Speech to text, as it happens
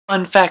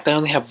Fun fact, I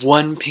only have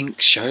one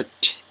pink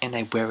shirt, and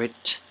I wear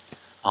it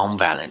on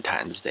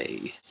Valentine's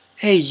Day.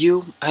 Hey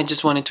you, I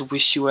just wanted to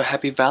wish you a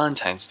happy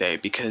Valentine's Day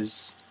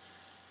because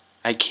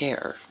I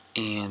care.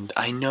 And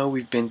I know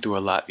we've been through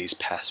a lot these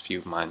past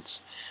few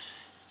months.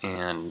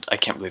 And I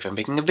can't believe I'm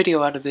making a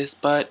video out of this,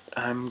 but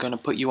I'm gonna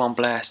put you on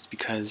blast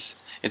because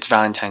it's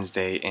Valentine's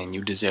Day and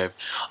you deserve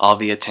all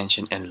the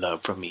attention and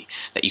love from me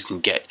that you can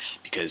get,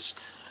 because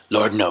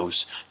Lord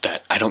knows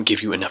that I don't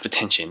give you enough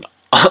attention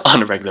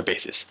on a regular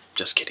basis.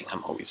 Just kidding.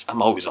 I'm always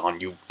on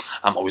you.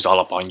 I'm always all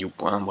up on you.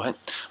 What?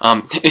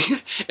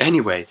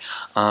 Anyway,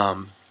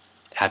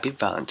 happy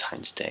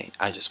Valentine's Day.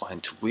 I just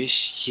wanted to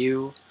wish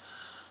you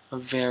a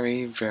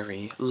very,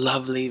 very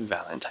lovely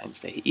Valentine's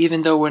Day.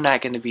 Even though we're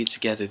not going to be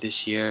together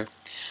this year,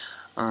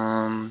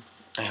 I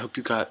hope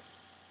you got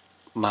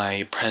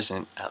my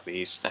present at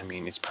least. I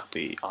mean, it's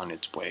probably on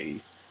its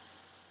way.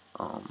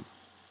 I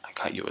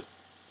got you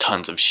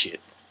tons of shit.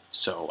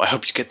 So I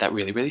hope you get that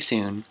really, really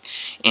soon.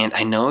 And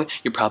I know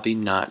you're probably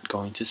not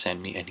going to send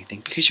me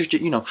anything because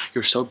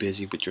you're so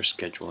busy with your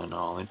schedule and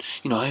all. And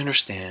I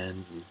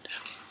understand. And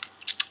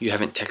you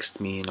haven't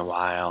texted me in a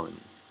while, and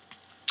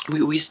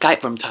we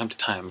Skype from time to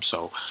time.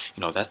 So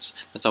that's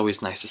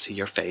always nice to see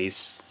your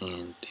face,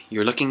 and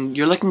you're looking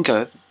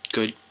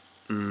good,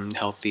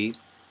 healthy,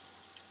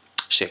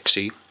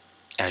 sexy,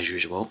 as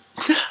usual.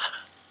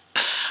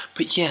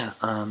 But yeah,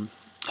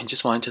 I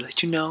just wanted to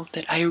let you know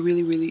that I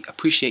really, really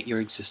appreciate your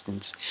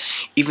existence,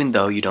 even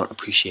though you don't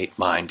appreciate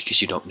mine because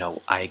you don't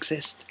know I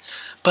exist.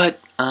 But,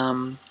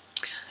 I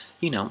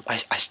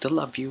still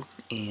love you,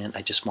 and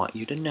I just want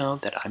you to know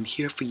that I'm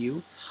here for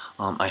you.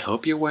 I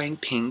hope you're wearing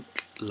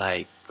pink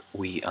like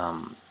we,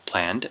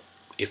 planned.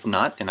 If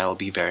not, then I will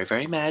be very,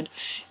 very mad,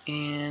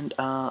 and,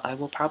 I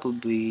will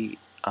probably,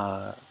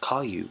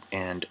 call you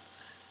and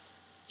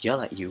yell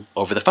at you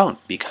over the phone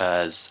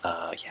because,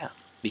 yeah.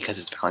 Because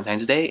it's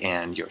Valentine's Day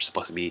and you're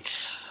supposed to be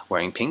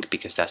wearing pink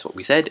because that's what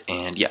we said.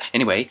 And yeah,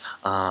 anyway,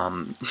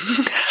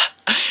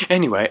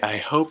 anyway, I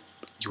hope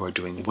you are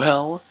doing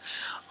well.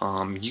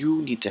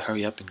 You need to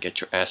hurry up and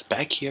get your ass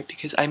back here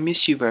because I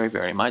miss you very,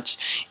 very much.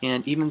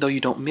 And even though you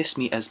don't miss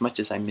me as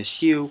much as I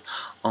miss you,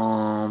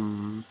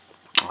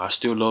 I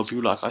still love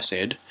you like I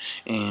said.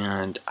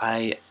 And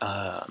I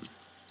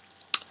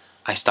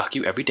stalk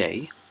you every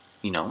day.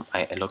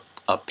 I look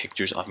up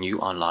pictures on you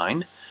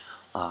online.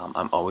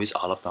 I'm always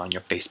all up on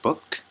your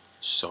Facebook,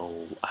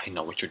 so I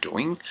know what you're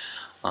doing.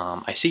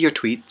 I see your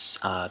tweets.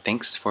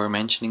 Thanks for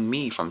mentioning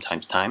me from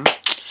time to time.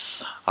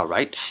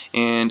 Alright,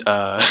 and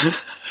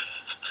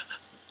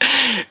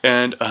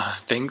and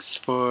thanks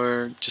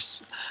for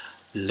just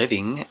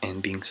living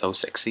and being so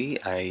sexy.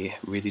 I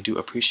really do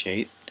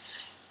appreciate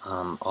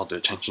all the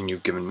attention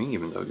you've given me,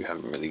 even though you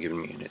haven't really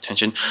given me any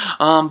attention.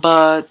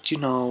 But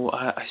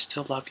I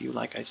still love you,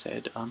 like I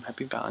said.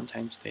 Happy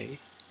Valentine's Day.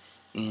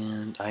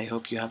 And I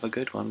hope you have a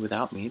good one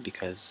without me,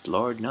 because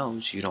Lord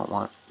knows you don't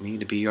want me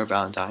to be your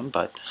Valentine,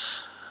 but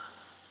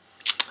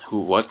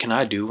what can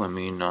I do? I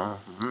mean,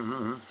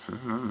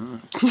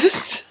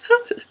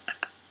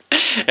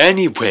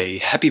 anyway,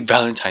 happy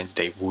Valentine's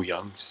Day, Woo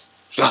Youngs.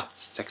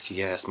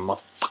 Sexy ass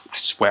motherfucker. I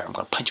swear I'm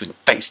gonna punch you in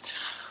the face.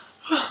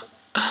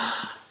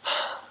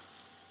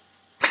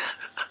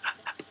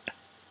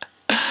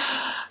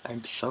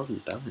 I'm so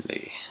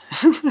lonely.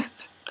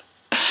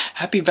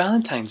 Happy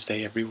Valentine's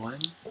Day,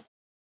 everyone.